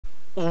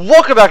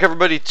Welcome back,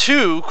 everybody,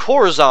 to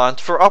Coruscant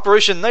for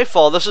Operation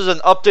Nightfall. This is an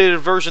updated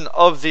version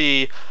of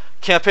the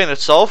campaign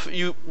itself.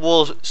 You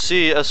will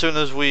see as soon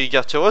as we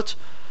get to it.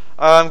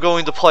 I'm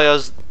going to play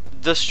as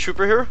this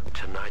trooper here.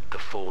 Tonight the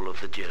fall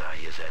of the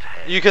Jedi is at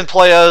hand. You can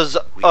play as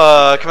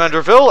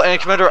Commander Vil and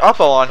Commander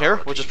Utapau on here,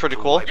 which is pretty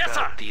cool. Yes,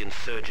 sir. The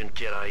insurgent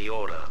Jedi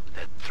Order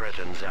that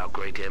threatens our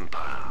great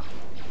empire.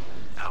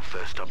 Our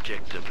first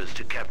objective is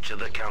to capture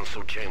the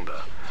Council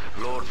Chamber.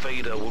 Lord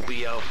Vader will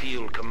be our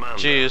field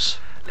commander. Jeez.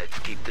 Let's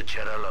keep the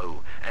cheddar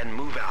low and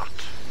move out.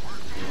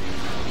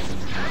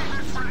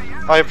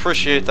 I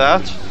appreciate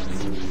that.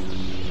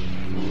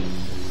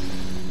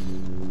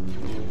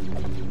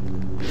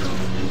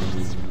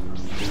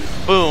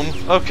 Boom.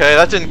 Okay,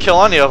 that didn't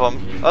kill any of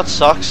them. That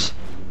sucks.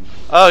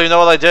 Oh, you know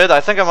what I did?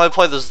 I think I might have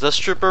played as this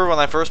trooper when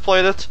I first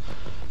played it.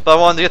 But I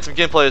wanted to get some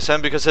gameplay as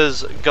him because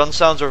his gun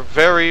sounds are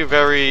very,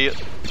 very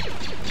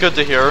good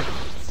to hear.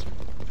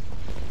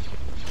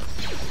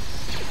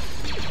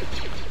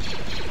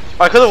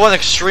 I could have went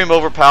extreme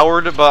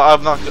overpowered, but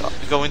I'm not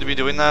going to be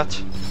doing that.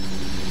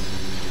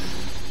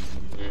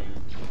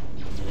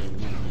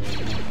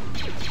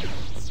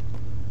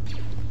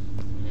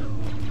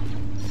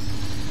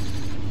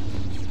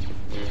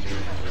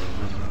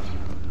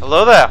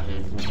 Hello there.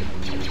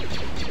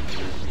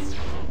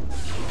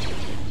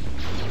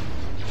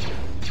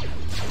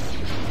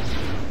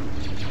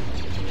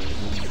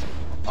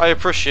 I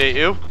appreciate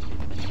you.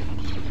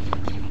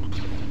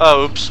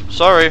 Oh, oops.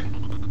 Sorry.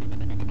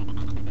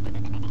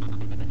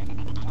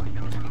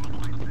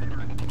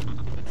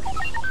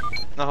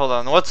 Now hold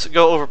on, let's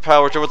go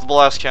overpowered here with the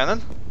blast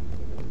cannon.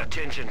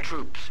 Attention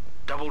troops,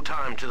 double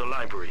time to the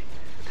library.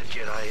 The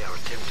Jedi are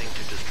attempting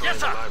to destroy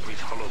the library's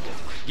holobook.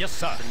 Yes,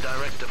 sir. In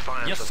direct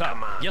defiance Yes, of sir.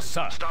 command. Yes,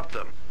 sir. Stop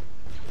them.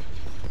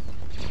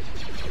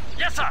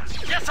 Yes, sir.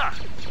 Yes, sir.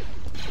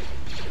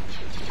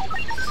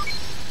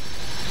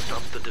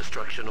 Stop the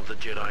destruction of the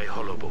Jedi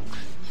holobooks.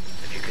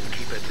 If you can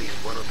keep at least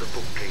one of the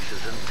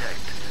bookcases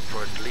intact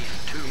for at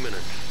least 2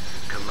 minutes,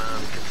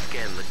 command can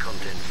scan the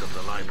contents of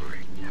the library.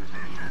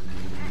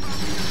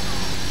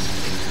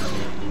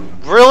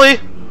 Really?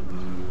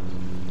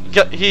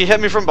 He hit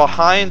me from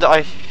behind.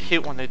 I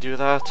hate when they do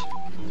that.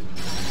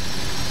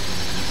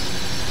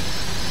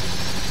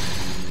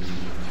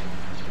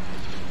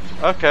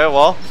 Okay,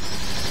 well.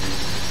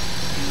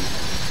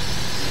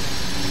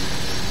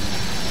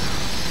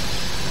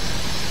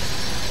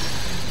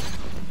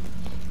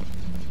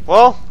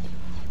 Well,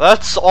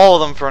 that's all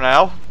of them for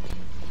now.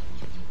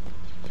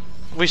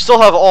 We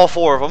still have all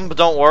 4 of them, but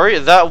don't worry,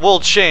 that will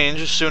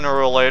change sooner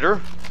or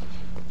later.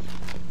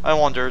 I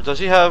wonder, does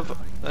he have...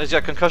 He's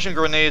got concussion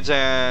grenades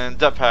and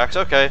depth packs,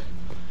 okay.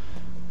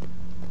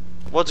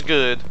 What's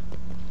good?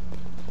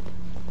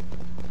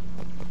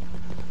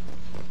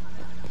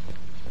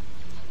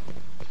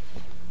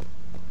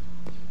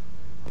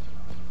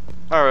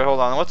 Alright, hold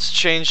on, let's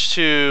change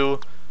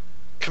to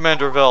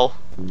Commander Vil.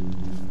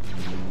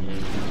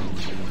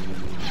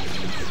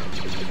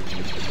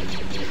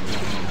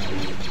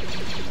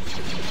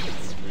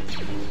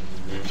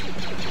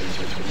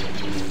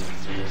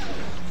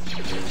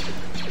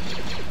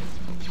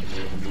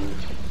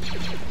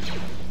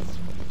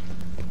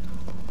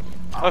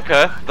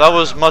 Okay, that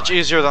was much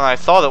easier than I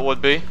thought it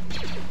would be.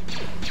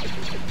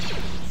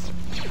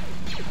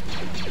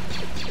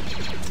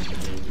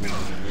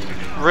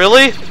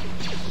 Really?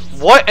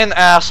 What an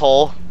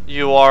asshole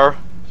you are.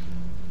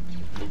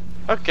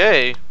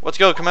 Okay, let's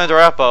go Commander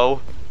Apo.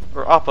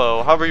 Or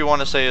Apo, however you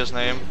want to say his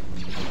name.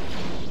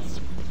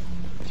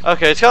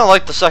 Okay, it's kind of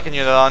like the second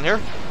unit on here.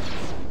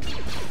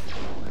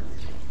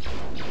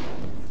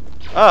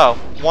 Oh,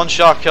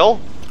 1-shot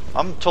kill?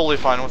 I'm totally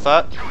fine with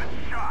that.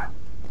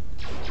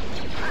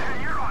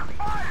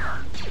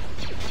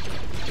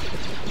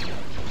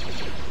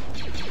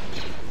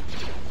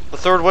 The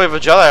third wave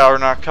of Jedi are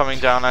not coming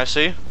down, I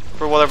see.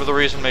 For whatever the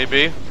reason may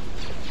be.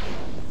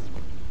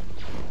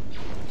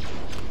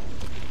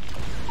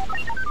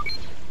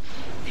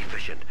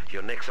 Efficient.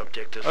 Your next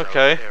objective.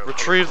 Okay,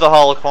 retrieve the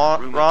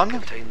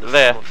holocron.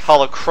 There,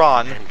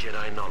 holocron. And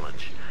Jedi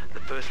knowledge. The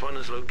first one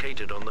is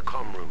located on the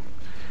comm room.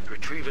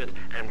 Retrieve it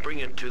and bring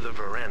it to the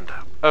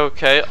veranda.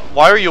 Okay,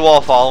 why are you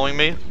all following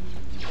me?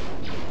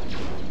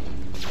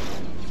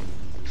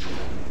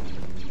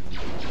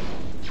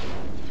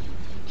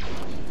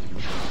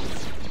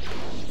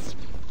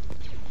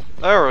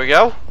 There we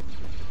go.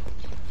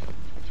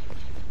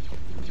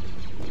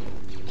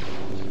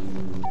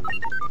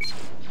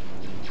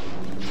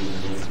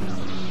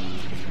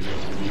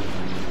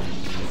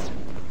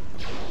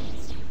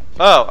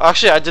 Oh,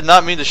 actually I did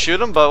not mean to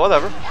shoot him, but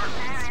whatever.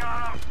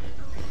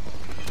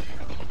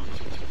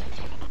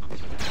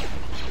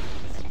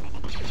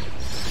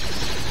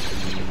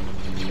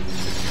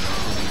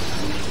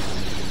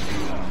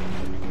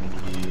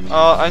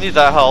 I need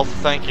that health,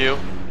 thank you.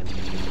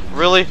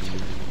 Really?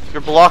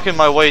 You're blocking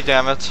my way,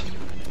 damn it.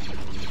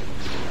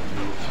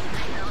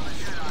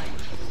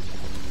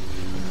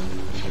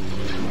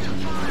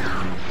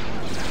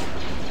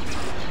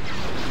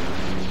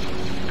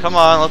 Come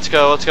on, let's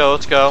go, let's go,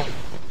 let's go.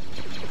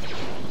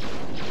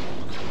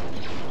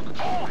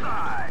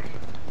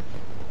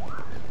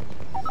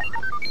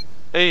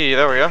 Hey,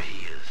 there we go.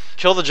 He is.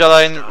 Kill the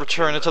Jedi and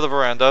return it to the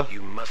veranda.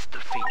 You must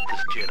defeat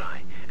this Jedi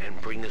and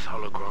bring this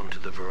holocron to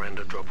the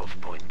veranda drop-off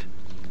point.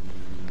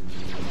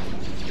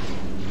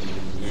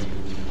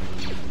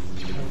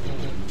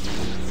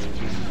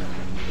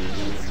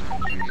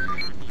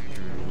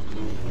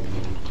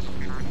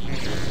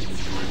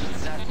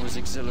 That was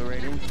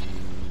exhilarating.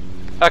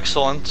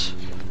 Excellent.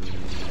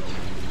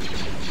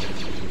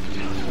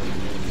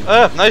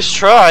 Nice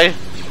try.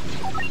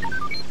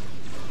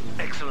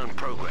 Excellent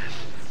progress.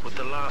 With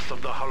the last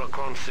of the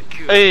holocrons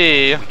secured,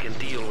 Hey. we can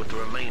deal with the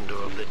remainder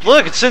of the Jedi.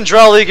 Look, it's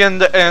Sindralig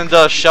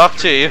and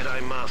Shakti.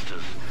 Jedi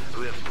Masters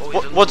who have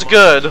poisoned What's the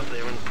good? minds of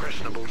their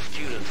impressionable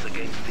students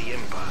against the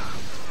Empire.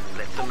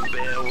 Let them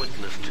bear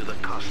witness to the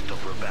cost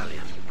of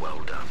rebellion. Well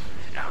done.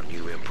 Our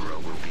new Emperor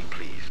will be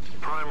pleased.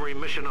 Primary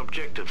mission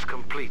objectives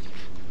complete.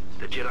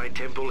 The Jedi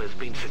Temple has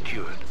been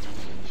secured.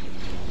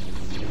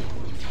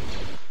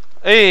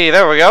 Hey,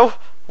 there we go.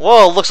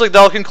 Well, looks like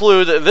that'll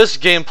conclude this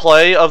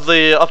gameplay of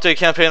the update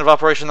campaign of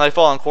Operation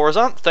Nightfall on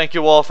Coruscant. Thank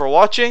you all for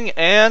watching,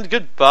 and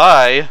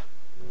goodbye.